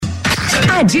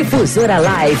A Difusora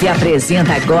Live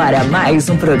apresenta agora mais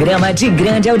um programa de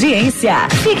grande audiência.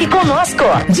 Fique conosco.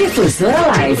 Difusora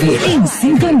Live, em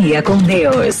sintonia com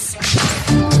Deus.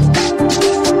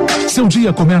 Seu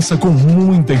dia começa com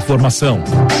muita informação.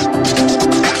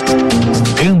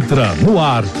 Entra no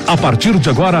ar, a partir de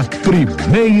agora,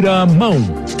 Primeira Mão,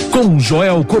 com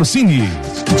Joel Corsini.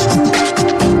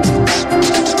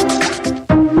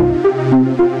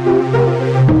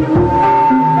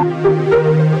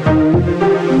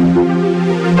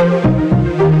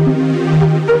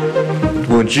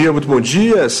 Muito bom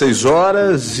dia,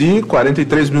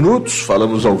 6h43.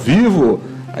 Falamos ao vivo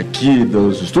aqui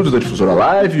dos estúdios da Difusora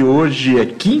Live. Hoje é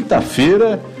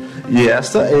quinta-feira e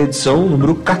esta é a edição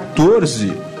número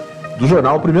 14 do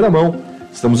Jornal Primeira Mão.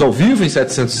 Estamos ao vivo em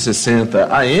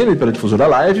 760 AM pela Difusora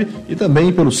Live e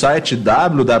também pelo site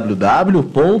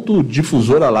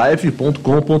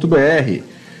www.difusoralive.com.br.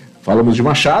 Falamos de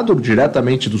Machado,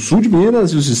 diretamente do sul de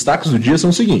Minas, e os destaques do dia são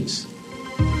os seguintes.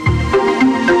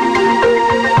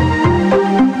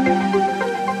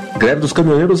 Greve dos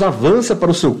caminhoneiros avança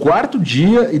para o seu 4º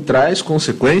dia e traz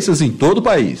consequências em todo o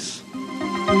país.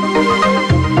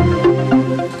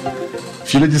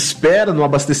 Fila de espera no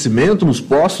abastecimento nos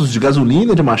postos de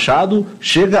gasolina de Machado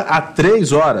chega a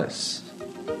 3 horas.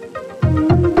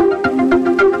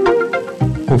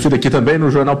 Confira aqui também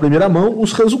no Jornal Primeira Mão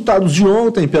os resultados de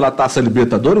ontem pela Taça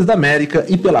Libertadores da América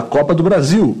e pela Copa do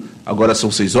Brasil. Agora são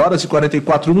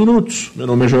 6h44. Meu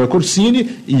nome é Joel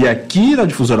Corsini e aqui na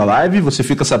Difusora Live você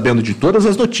fica sabendo de todas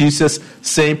as notícias,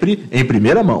 sempre em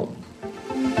primeira mão.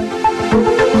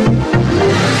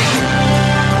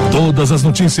 Todas as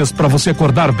notícias para você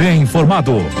acordar bem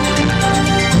informado.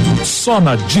 Só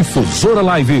na Difusora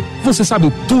Live você sabe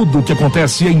tudo o que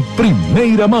acontece em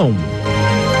primeira mão.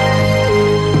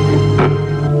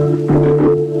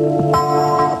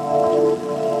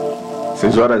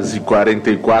 Seis horas e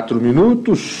 44.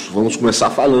 Vamos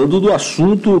começar falando do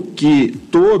assunto que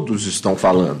todos estão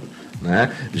falando,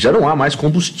 né? Já não há mais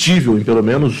combustível em pelo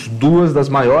menos 2 das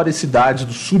maiores cidades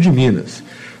do sul de Minas.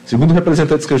 Segundo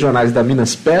representantes regionais da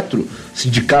Minas Petro,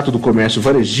 Sindicato do Comércio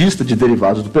Varejista de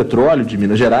Derivados do Petróleo de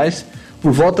Minas Gerais,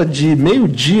 por volta de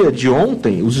meio-dia de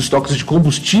ontem, os estoques de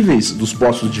combustíveis dos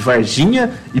postos de Varginha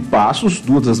e Passos,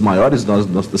 2 das maiores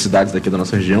das cidades daqui da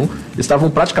nossa região, estavam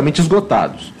praticamente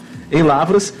esgotados. Em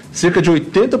Lavras, cerca de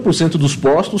 80% dos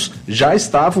postos já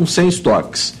estavam sem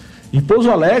estoques. Em Pouso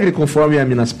Alegre, conforme a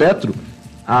Minas Petro,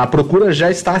 a procura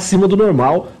já está acima do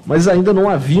normal, mas ainda não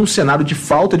havia um cenário de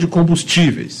falta de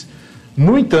combustíveis.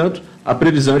 No entanto, a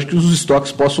previsão é de que os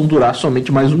estoques possam durar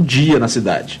somente mais um dia na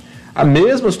cidade. A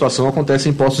mesma situação acontece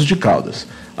em Poços de Caldas.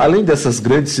 Além dessas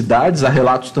grandes cidades, há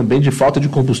relatos também de falta de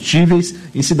combustíveis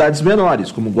em cidades menores,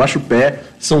 como Guaxupé,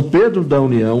 São Pedro da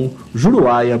União,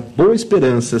 Juruáia, Boa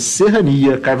Esperança,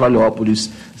 Serrania,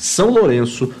 Carvalhópolis, São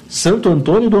Lourenço, Santo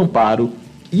Antônio do Amparo,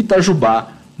 Itajubá,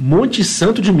 Monte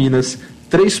Santo de Minas,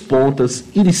 Três Pontas,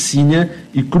 Iricínia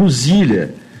e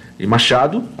Cruzilha. Em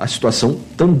Machado, a situação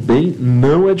também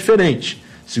não é diferente.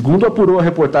 Segundo apurou a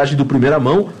reportagem do Primeira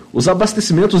Mão, os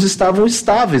abastecimentos estavam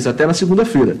estáveis até na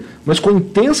segunda-feira, mas com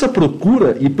intensa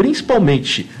procura e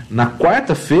principalmente na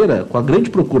quarta-feira, com a grande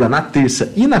procura na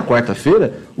terça e na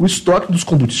quarta-feira, o estoque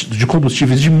de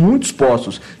combustíveis de muitos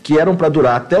postos que eram para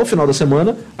durar até o final da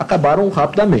semana acabaram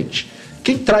rapidamente.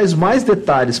 Quem traz mais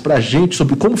detalhes para a gente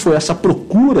sobre como foi essa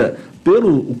procura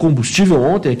pelo combustível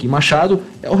ontem aqui em Machado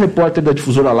é o repórter da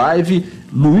Difusora Live,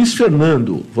 Luiz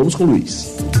Fernando. Vamos com o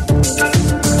Luiz.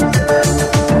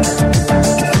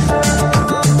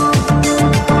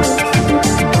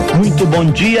 Muito bom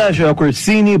dia, Joel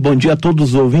Corsini, bom dia a todos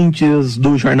os ouvintes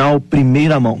do Jornal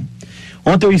Primeira Mão.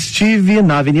 Ontem eu estive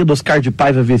na Avenida Oscar de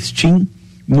Paiva Vestim,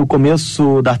 no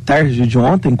começo da tarde de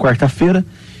ontem, quarta-feira,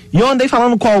 e eu andei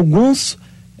falando com alguns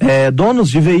donos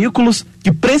de veículos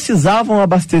que precisavam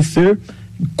abastecer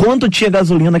quando tinha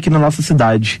gasolina aqui na nossa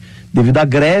cidade. Devido à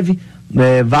greve,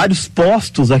 vários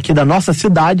postos aqui da nossa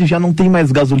cidade já não tem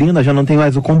mais gasolina, já não tem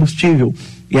mais o combustível.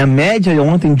 E a média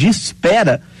ontem de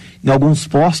espera em alguns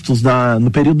postos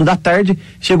no período da tarde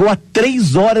chegou a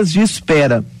 3 horas de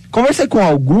espera. Conversei com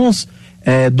alguns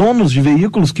donos de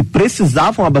veículos que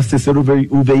precisavam abastecer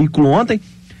o veículo ontem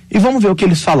e vamos ver o que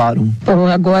eles falaram. Bom,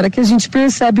 agora que a gente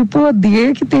percebe o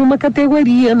poder que tem uma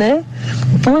categoria, né?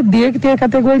 O poder que tem a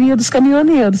categoria dos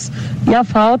caminhoneiros. E a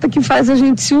falta que faz a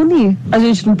gente se unir. A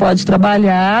gente não pode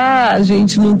trabalhar, a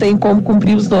gente não tem como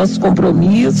cumprir os nossos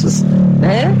compromissos,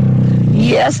 né? E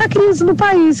E essa crise no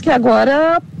país, que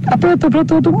agora apertou para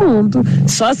todo mundo.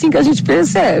 Só assim que a gente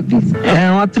percebe.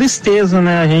 É uma tristeza,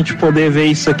 né, a gente poder ver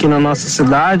isso aqui na nossa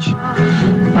cidade,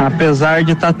 apesar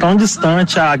de estar tão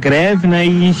distante a greve, né,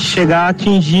 e chegar a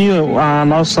atingir a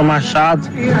nossa Machado.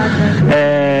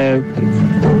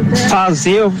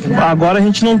 Agora a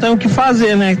gente não tem o que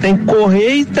fazer, né? Tem que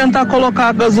correr e tentar colocar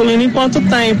a gasolina enquanto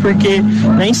tem, porque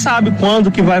nem sabe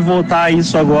quando que vai voltar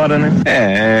isso agora, né?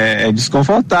 É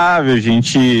desconfortável, a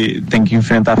gente tem que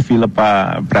enfrentar fila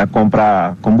para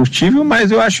comprar combustível,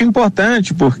 mas eu acho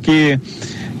importante porque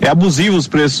é abusivo os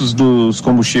preços dos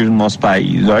combustíveis no nosso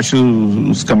país. Eu acho que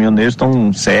os caminhoneiros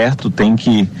estão certos, tem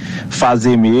que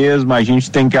fazer mesmo, a gente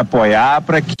tem que apoiar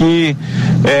para que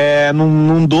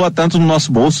não doa tanto no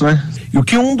nosso bolso, né? E o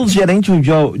que um dos gerentes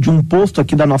de um posto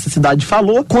aqui da nossa cidade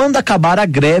falou, quando acabar a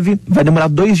greve, vai demorar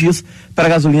 2 dias para a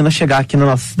gasolina chegar aqui na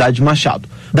nossa cidade de Machado.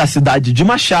 Da cidade de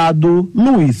Machado,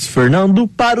 Luiz Fernando,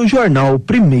 para o Jornal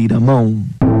Primeira Mão.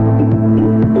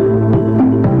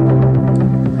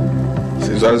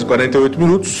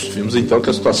 6h48. Vimos então que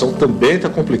a situação também está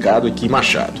complicada aqui em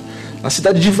Machado. Na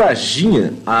cidade de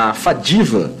Varginha, a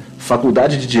FADIVA,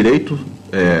 Faculdade de Direito,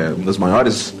 uma das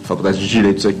maiores faculdades de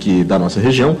direitos aqui da nossa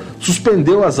região,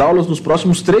 suspendeu as aulas nos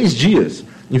próximos 3 dias,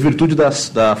 em virtude da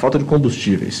falta de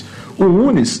combustíveis. O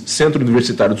UNES, Centro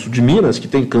Universitário do Sul de Minas, que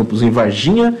tem campus em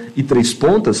Varginha e Três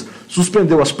Pontas,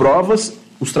 suspendeu as provas,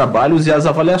 os trabalhos e as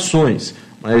avaliações,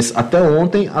 mas até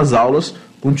ontem as aulas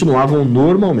continuavam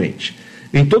normalmente.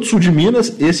 Em todo o sul de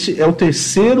Minas, este é o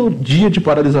 3º dia de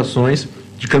paralisações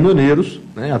de caminhoneiros,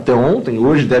 né? Até ontem,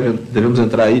 hoje devemos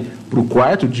entrar aí para o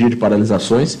 4º dia de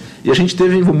paralisações, e a gente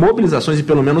teve mobilizações em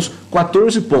pelo menos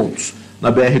 14 pontos. Na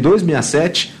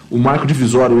BR-267, o marco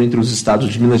divisório entre os estados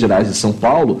de Minas Gerais e São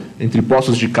Paulo, entre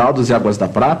Poços de Caldas e Águas da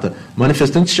Prata,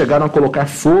 manifestantes chegaram a colocar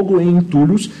fogo em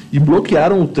entulhos e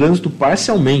bloquearam o trânsito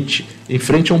parcialmente, em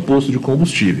frente a um posto de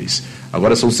combustíveis.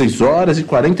 Agora são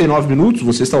 6h49,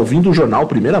 você está ouvindo o Jornal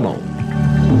Primeira Mão.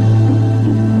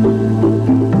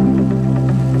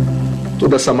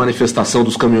 Toda essa manifestação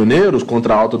dos caminhoneiros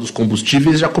contra a alta dos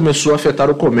combustíveis já começou a afetar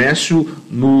o comércio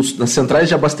nas centrais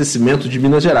de abastecimento de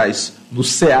Minas Gerais, nos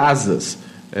CEASAs,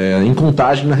 em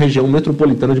Contagem, na região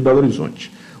metropolitana de Belo Horizonte.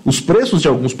 Os preços de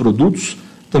alguns produtos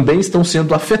também estão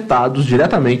sendo afetados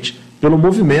diretamente pelo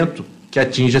movimento que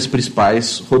atinge as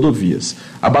principais rodovias.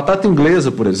 A batata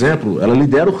inglesa, por exemplo, ela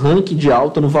lidera o ranking de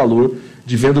alta no valor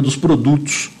de venda dos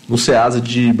produtos no CEASA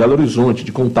de Belo Horizonte,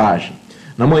 de Contagem.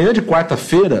 Na manhã de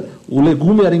quarta-feira, o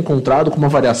legume era encontrado com uma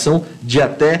variação de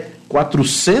até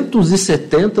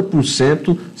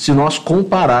 470% se nós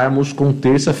compararmos com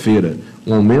terça-feira.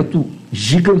 Um aumento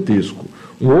gigantesco.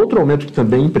 Um outro aumento que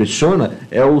também impressiona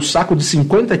é o saco de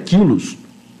 50 quilos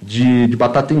de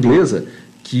batata inglesa,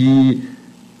 que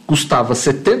custava R$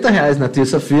 70 na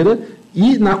terça-feira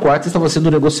e na quarta estava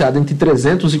sendo negociado entre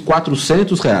R$300 e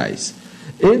R$400.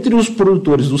 Entre os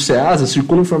produtores do CEASA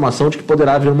circula informação de que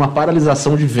poderá haver uma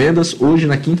paralisação de vendas hoje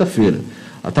na quinta-feira.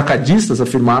 Atacadistas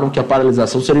afirmaram que a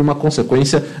paralisação seria uma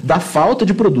consequência da falta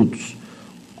de produtos.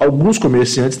 Alguns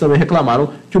comerciantes também reclamaram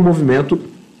que o movimento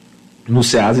no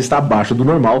CEASA está abaixo do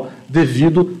normal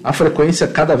devido à frequência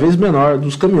cada vez menor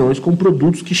dos caminhões com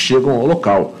produtos que chegam ao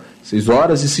local.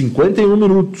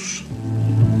 6h51.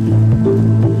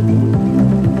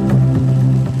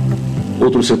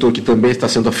 Outro setor que também está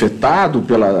sendo afetado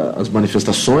pelas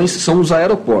manifestações são os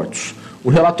aeroportos.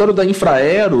 O relatório da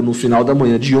Infraero, no final da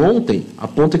manhã de ontem,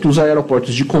 aponta que os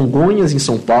aeroportos de Congonhas, em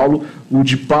São Paulo, o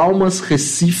de Palmas,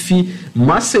 Recife,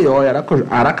 Maceió e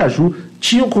Aracaju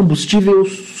tinham combustível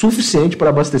suficiente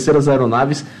para abastecer as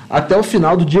aeronaves até o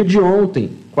final do dia de ontem,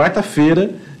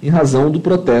 quarta-feira, em razão do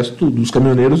protesto dos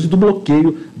caminhoneiros e do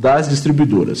bloqueio das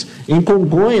distribuidoras. Em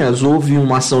Congonhas, houve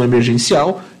uma ação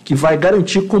emergencial que vai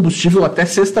garantir combustível até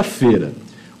sexta-feira.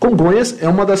 Congonhas é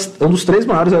um dos 3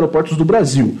 maiores aeroportos do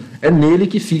Brasil. É nele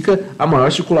que fica a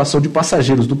maior circulação de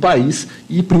passageiros do país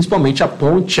e principalmente a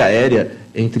ponte aérea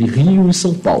entre Rio e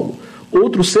São Paulo.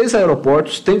 Outros 6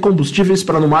 aeroportos têm combustíveis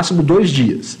para no máximo 2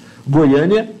 dias.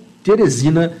 Goiânia,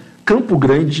 Teresina, Campo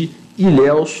Grande,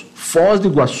 Ilhéus, Foz do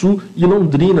Iguaçu e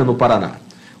Londrina, no Paraná.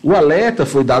 O alerta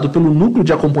foi dado pelo Núcleo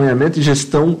de Acompanhamento e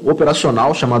Gestão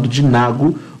Operacional, chamado de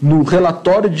NAGO, no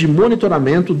relatório de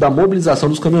monitoramento da mobilização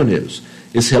dos caminhoneiros.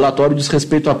 Esse relatório diz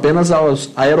respeito apenas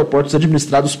aos aeroportos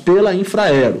administrados pela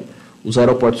Infraero. Os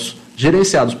aeroportos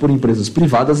gerenciados por empresas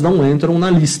privadas não entram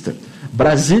na lista.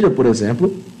 Brasília, por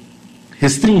exemplo,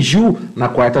 restringiu na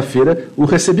quarta-feira o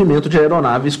recebimento de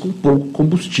aeronaves com pouco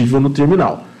combustível no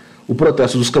terminal. O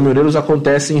protesto dos caminhoneiros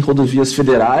acontece em rodovias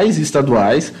federais e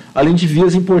estaduais, além de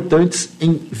vias importantes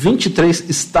em 23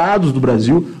 estados do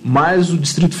Brasil, mais o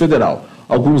Distrito Federal.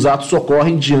 Alguns atos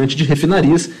ocorrem diante de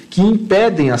refinarias que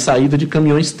impedem a saída de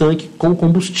caminhões-tanque com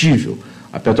combustível.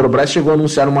 A Petrobras chegou a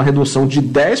anunciar uma redução de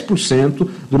 10%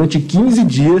 durante 15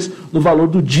 dias no valor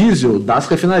do diesel das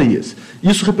refinarias.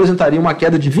 Isso representaria uma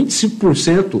queda de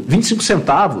 25%, 25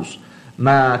 centavos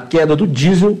na queda do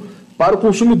diesel para o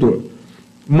consumidor.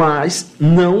 Mas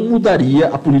não mudaria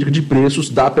a política de preços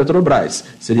da Petrobras.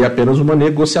 Seria apenas uma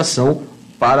negociação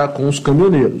para com os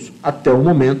caminhoneiros. Até o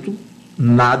momento,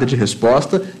 nada de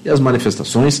resposta e as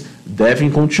manifestações devem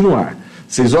continuar.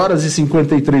 6 horas e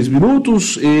 53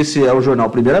 minutos, esse é o Jornal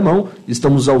Primeira Mão.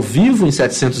 Estamos ao vivo em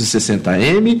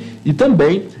 760M e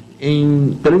também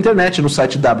pela internet no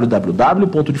site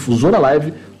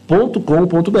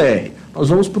www.difusoralive.com.br. Nós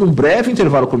vamos para um breve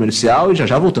intervalo comercial e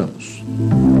já voltamos.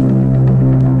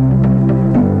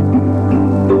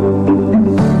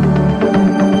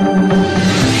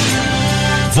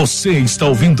 Você está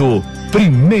ouvindo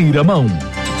Primeira Mão.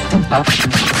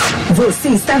 Você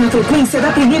está na frequência da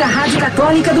primeira rádio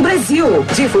católica do Brasil.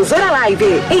 Difusora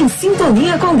Live, em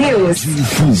sintonia com Deus.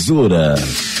 Difusora.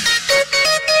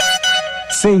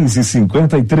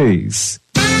 6h53.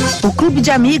 O Clube de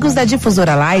Amigos da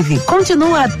Difusora Live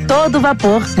continua a todo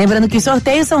vapor. Lembrando que os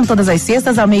sorteios são todas as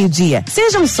sextas ao meio-dia.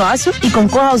 Seja um sócio e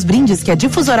concorra aos brindes que a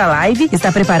Difusora Live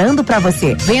está preparando para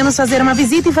você. Venha nos fazer uma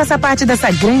visita e faça parte dessa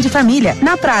grande família.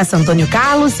 Na Praça Antônio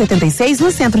Carlos, 76,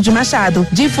 no centro de Machado.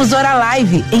 Difusora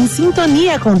Live, em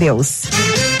sintonia com Deus.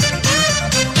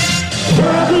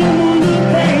 Todo mundo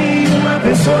tem uma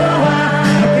pessoa,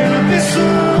 aquela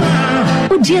pessoa.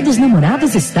 O Dia dos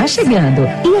Namorados está chegando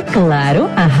e, é claro,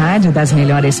 a Rádio das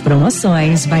Melhores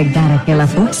Promoções vai dar aquela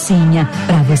forcinha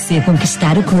para você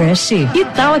conquistar o crush. E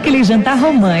tal aquele jantar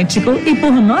romântico e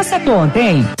por nossa conta,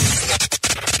 hein?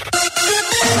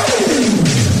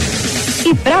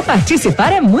 E para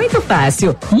participar é muito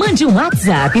fácil. Mande um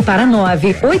WhatsApp para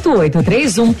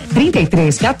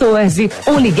 98831-3314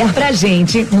 ou ligar pra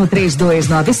gente no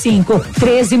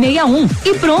 3295-1361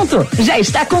 e pronto, já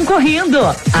está concorrendo.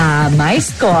 Ah,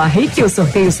 mas corre que o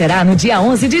sorteio será no dia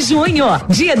 11 de junho,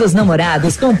 Dia dos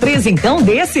Namorados, com presentão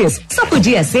desses. Só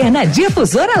podia ser na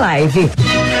Difusora Live.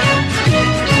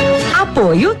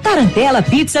 Apoio Tarantela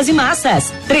Pizzas e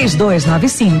Massas,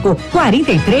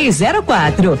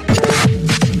 3295-4304.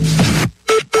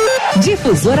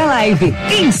 Difusora Live,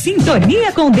 em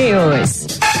sintonia com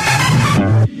Deus.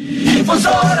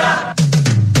 Difusora.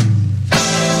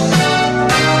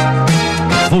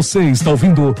 Você está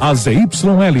ouvindo a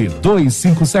ZYL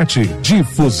 257,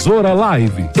 Difusora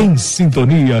Live, em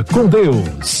sintonia com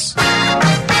Deus.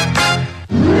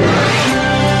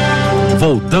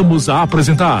 Voltamos a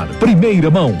apresentar Primeira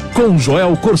Mão com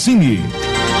Joel Corsini.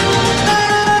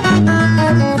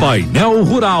 Painel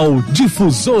Rural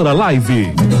Difusora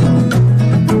Live.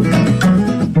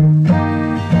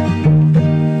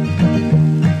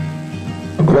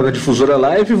 Agora na Difusora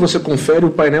Live você confere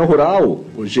o painel rural.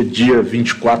 Hoje é dia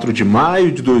 24 de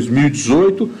maio de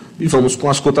 2018 e vamos com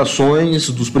as cotações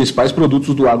dos principais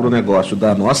produtos do agronegócio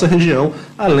da nossa região,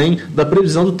 além da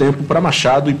previsão do tempo para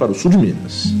Machado e para o sul de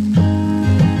Minas.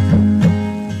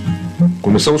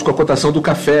 Começamos com a cotação do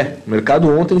café. O mercado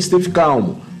ontem esteve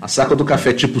calmo. A saca do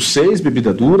café tipo 6,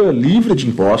 bebida dura, livre de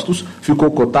impostos, ficou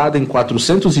cotada em R$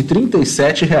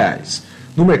 437.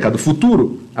 No mercado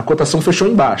futuro, a cotação fechou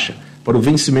em baixa. Para o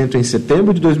vencimento em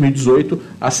setembro de 2018,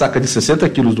 a saca de 60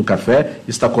 quilos do café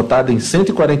está cotada em R$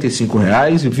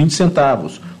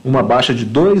 145,20, uma baixa de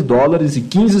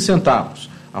 $2,15.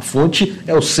 A fonte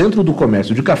é o Centro do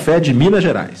Comércio de Café de Minas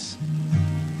Gerais.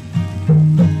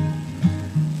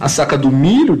 A saca do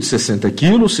milho de 60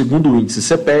 quilos, segundo o índice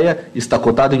CPEA, está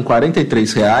cotada em R$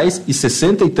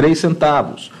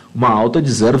 43,63, uma alta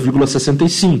de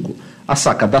 0,65. A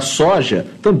saca da soja,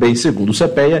 também segundo o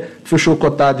CPEA, fechou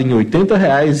cotada em R$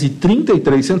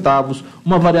 80,33,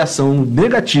 uma variação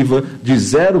negativa de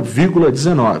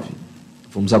 0,19.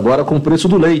 Vamos agora com o preço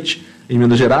do leite. Em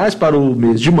Minas Gerais, para o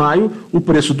mês de maio, o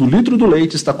preço do litro do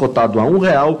leite está cotado a R$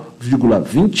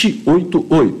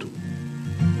 1,288.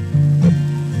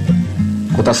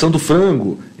 Cotação do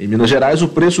frango. Em Minas Gerais, o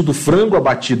preço do frango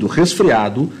abatido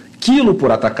resfriado, quilo por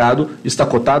atacado, está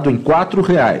cotado em R$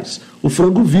 4,00. O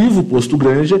frango vivo posto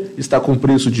Granja está com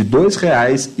preço de R$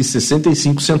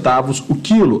 2,65 o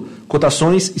quilo.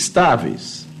 Cotações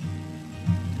estáveis.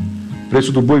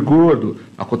 Preço do boi gordo.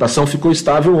 A cotação ficou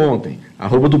estável ontem. A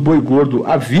arroba do boi gordo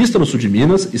à vista no sul de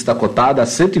Minas está cotada a R$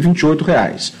 128.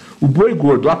 O boi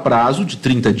gordo a prazo de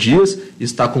 30 dias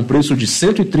está com preço de R$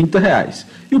 130.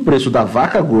 E o preço da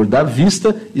vaca gorda à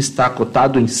vista está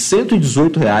cotado em R$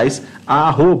 118 a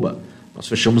arroba. Nós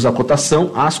fechamos as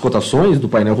cotações do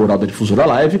painel rural da Difusora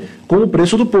Live com o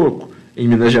preço do porco. Em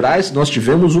Minas Gerais, nós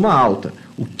tivemos uma alta.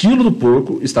 O quilo do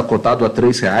porco está cotado a R$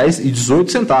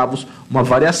 3,18, uma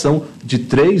variação de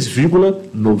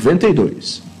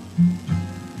 3,92.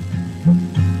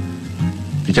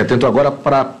 Fique atento agora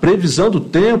para a previsão do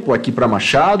tempo aqui para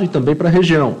Machado e também para a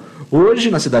região.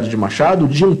 Hoje, na cidade de Machado, o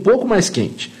dia um pouco mais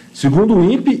quente. Segundo o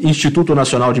INPE, Instituto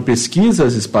Nacional de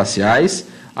Pesquisas Espaciais,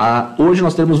 hoje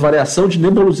nós teremos variação de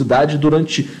nebulosidade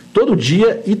durante todo o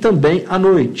dia e também à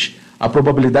noite. A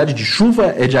probabilidade de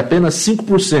chuva é de apenas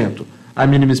 5%. A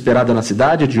mínima esperada na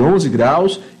cidade é de 11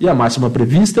 graus e a máxima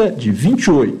prevista de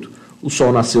 28. O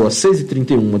sol nasceu às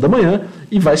 6h31 da manhã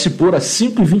e vai se pôr às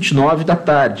 5h29 da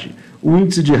tarde. O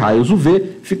índice de raios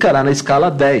UV ficará na escala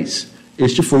 10.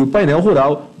 Este foi o painel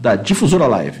rural da Difusora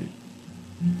Live.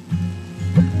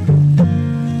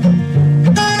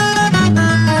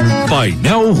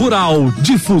 Painel Rural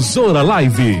Difusora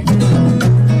Live.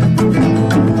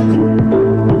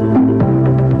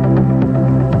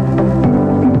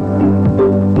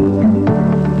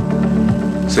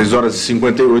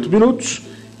 6h58.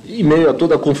 Em meio a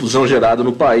toda a confusão gerada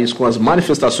no país com as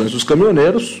manifestações dos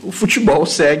caminhoneiros, o futebol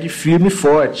segue firme e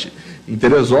forte. Em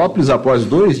Teresópolis, após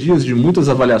 2 dias de muitas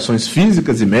avaliações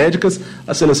físicas e médicas,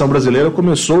 a seleção brasileira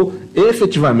começou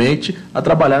efetivamente a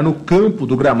trabalhar no campo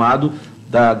do gramado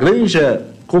da Granja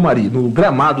Comari, no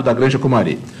gramado da Granja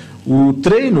Comari. O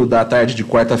treino da tarde de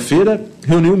quarta-feira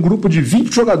reuniu um grupo de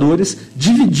 20 jogadores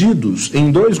divididos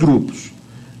em 2 grupos.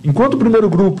 Enquanto o primeiro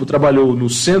grupo trabalhou no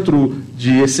Centro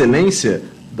de Excelência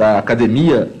da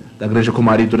Academia da Granja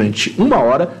Comari durante 1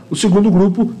 hora, o segundo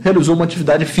grupo realizou uma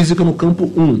atividade física no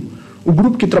campo 1. O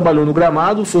grupo que trabalhou no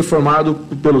gramado foi formado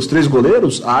pelos 3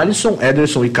 goleiros, Alisson,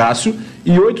 Ederson e Cássio,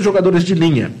 e 8 jogadores de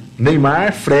linha,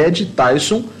 Neymar, Fred,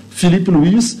 Tyson, Felipe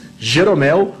Luiz,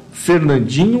 Jeromel,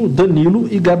 Fernandinho, Danilo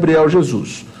e Gabriel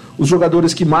Jesus. Os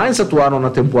jogadores que mais atuaram na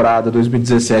temporada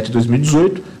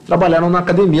 2017-2018 trabalharam na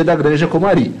academia da Granja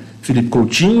Comari. Felipe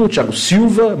Coutinho, Thiago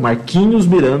Silva, Marquinhos,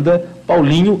 Miranda,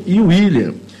 Paulinho e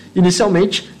William.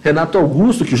 Inicialmente, Renato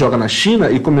Augusto, que joga na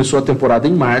China e começou a temporada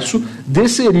em março,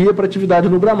 desceria para atividade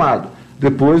no gramado.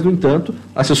 Depois, no entanto,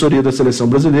 a assessoria da seleção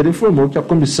brasileira informou que a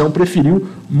comissão preferiu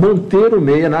manter o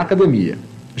meia na academia.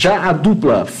 Já a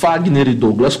dupla Fagner e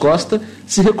Douglas Costa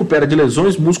se recupera de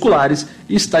lesões musculares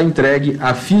e está entregue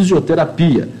à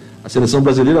fisioterapia. A seleção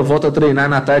brasileira volta a treinar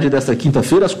na tarde desta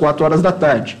quinta-feira, às 4 horas da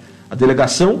tarde. A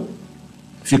delegação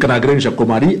fica na Granja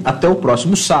Comari até o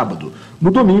próximo sábado. No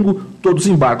domingo, todos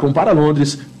embarcam para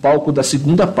Londres, palco da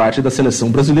segunda parte da seleção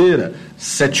brasileira.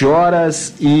 7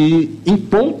 horas e em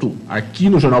ponto, aqui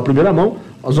no Jornal Primeira Mão,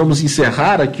 nós vamos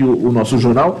encerrar aqui o nosso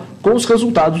jornal com os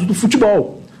resultados do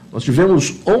futebol. Nós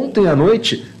tivemos ontem à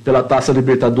noite, pela Taça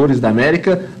Libertadores da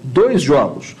América, 2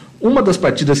 jogos. Uma das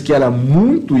partidas que era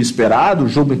muito esperado, o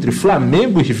jogo entre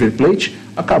Flamengo e River Plate,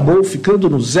 acabou ficando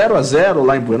no 0-0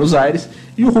 lá em Buenos Aires,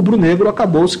 e o rubro-negro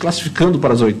acabou se classificando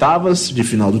para as oitavas de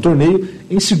final do torneio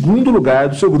em segundo lugar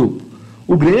do seu grupo.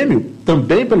 O Grêmio,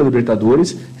 também pela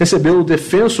Libertadores, recebeu o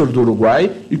Defensor do Uruguai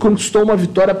e conquistou uma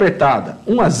vitória apertada,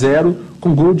 1-0,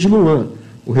 com gol de Luan.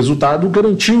 O resultado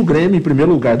garantiu o Grêmio em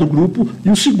primeiro lugar do grupo e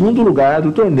o segundo lugar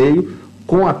do torneio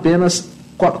com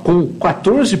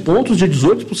 14 pontos de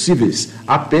 18 possíveis,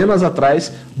 apenas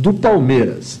atrás do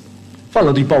Palmeiras.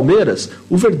 Falando em Palmeiras,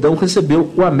 o Verdão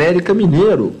recebeu o América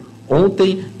Mineiro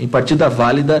ontem em partida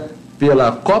válida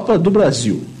pela Copa do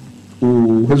Brasil.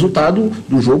 O resultado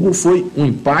do jogo foi um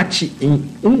empate em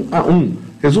 1-1,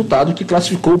 resultado que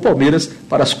classificou o Palmeiras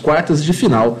para as quartas de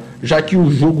final, já que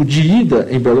o jogo de ida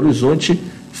em Belo Horizonte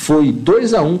foi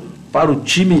 2-1 para o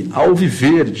time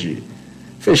alviverde.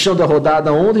 Fechando a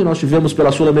rodada ontem, nós tivemos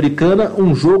pela Sul-Americana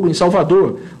um jogo em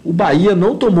Salvador. O Bahia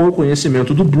não tomou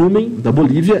conhecimento do Blumen, da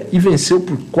Bolívia, e venceu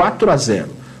por 4-0.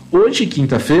 Hoje,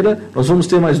 quinta-feira, nós vamos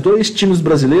ter mais 2 times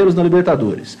brasileiros na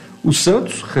Libertadores. O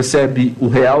Santos recebe o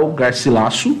Real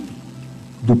Garcilaso,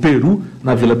 do Peru,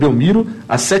 na Vila Belmiro,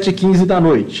 às 7h15 da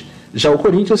noite. Já o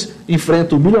Corinthians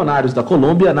enfrenta o Milionários da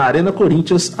Colômbia na Arena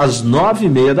Corinthians, às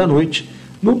 9h30 da noite,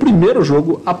 no primeiro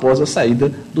jogo após a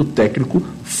saída do técnico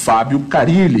Fábio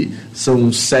Carille. São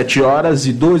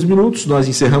 7h02. Nós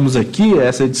encerramos aqui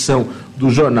essa edição do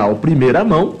Jornal Primeira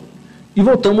Mão e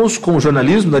voltamos com o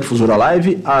jornalismo da Difusora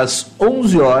Live às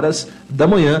 11h da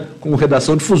manhã com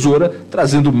Redação Difusora,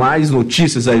 trazendo mais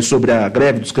notícias aí sobre a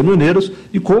greve dos caminhoneiros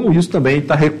e como isso também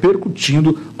está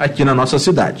repercutindo aqui na nossa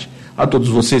cidade. A todos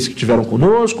vocês que estiveram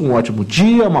conosco, um ótimo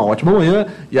dia, uma ótima manhã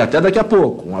e até daqui a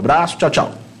pouco. Um abraço, tchau,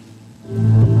 tchau.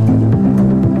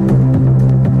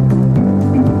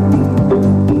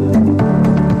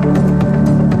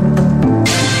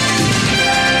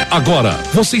 Agora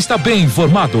você está bem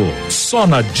informado. Só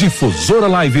na Difusora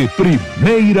Live,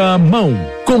 primeira mão,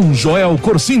 com Joel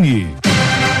Corsini.